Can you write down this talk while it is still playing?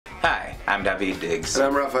Hi, I'm David Diggs. And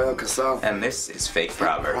I'm Rafael, Casal. And this is Fake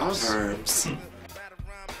Proverbs. Proverbs.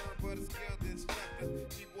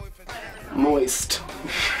 Moist.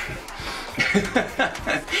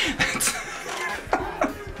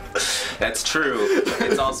 That's true.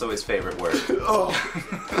 It's also his favorite word. Oh,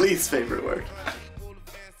 least favorite word.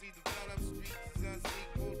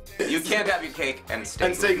 You can't have your cake and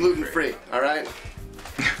stay gluten-free, alright?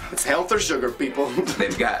 It's health or sugar, people.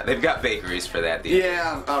 They've got bakeries for that.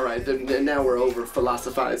 Yeah, alright, now we're over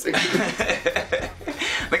philosophizing. I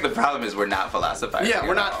think the problem is we're not philosophizing. Yeah,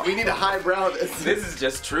 we're not, we need to highbrow this. This is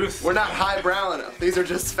just truth. We're not highbrow enough. These are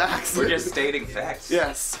just facts. We're just stating facts.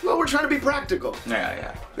 Yes. Well, we're trying to be practical.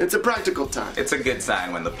 Yeah. It's a practical time. It's a good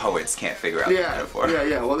sign when the poets can't figure out the metaphor.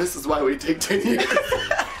 Yeah. Well, this is why we take 10 years.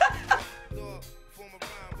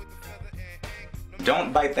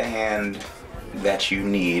 Don't bite the hand that you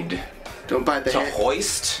need to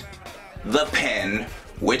hoist the pen,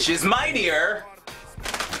 which is mightier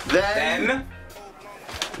than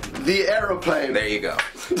the aeroplane. There you go.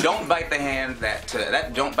 Don't bite the hand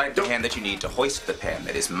don't bite the hand that you need to hoist the pen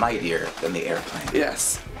that is mightier than the airplane.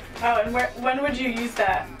 Yes. Oh, and when would you use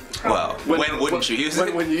that? Well, when wouldn't you use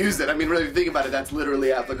it? When you use it. I mean, really, think about it, that's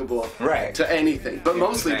literally applicable to anything, but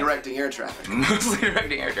mostly directing air traffic. Mostly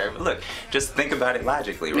directing air traffic. But look, just think about it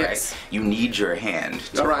logically, right? Yes. You need your hand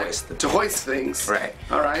to hoist the pen. To hoist things. Right.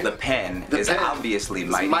 All right. The pen is obviously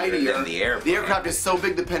mightier than the airplane. The aircraft is so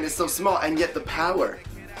big, the pen is so small, and yet the power.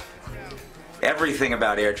 Everything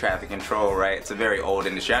about air traffic control, right? It's a very old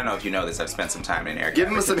industry. I don't know if you know this. I've spent some time in air traffic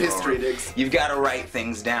control. Give them some history, Diggs. You've got to write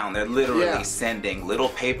things down. They're literally sending little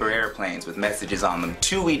paper airplanes with messages on them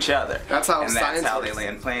to each other. That's how that's how they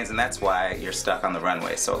land planes, and that's why you're stuck on the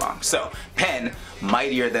runway so long. So, pen,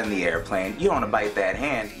 mightier than the airplane. You don't want to bite that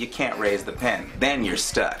hand. You can't raise the pen. Then you're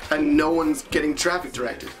stuck. And no one's getting traffic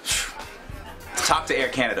directed. Talk to Air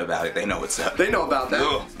Canada about it. They know what's up. They know about that.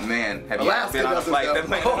 Oh, man. Have Alaska you ever been on a flight that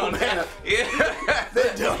landed on man. Yeah. They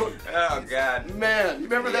don't. Oh, God. Man, you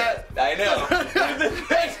remember that? I know.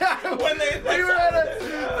 When they were at it.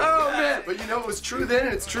 Oh, man. But you know, it was true then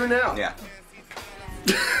and it's true now. Yeah.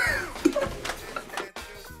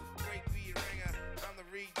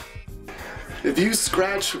 If you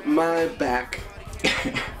scratch my back,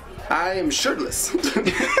 I am shirtless.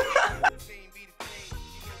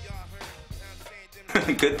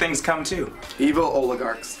 Good things come too. Evil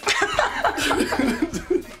oligarchs.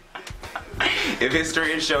 If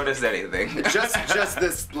history has showed us anything. just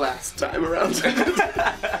this last time around.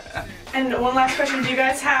 And one last question, do you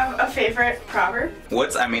guys have a favorite proverb?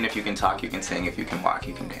 I mean, if you can talk, you can sing. If you can walk,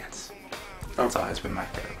 you can dance. That's always been my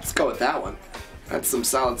favorite. Let's go with that one. That's some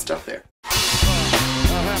solid stuff there.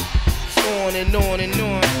 On and on and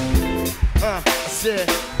on.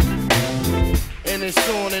 And it's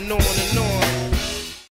on and on and on.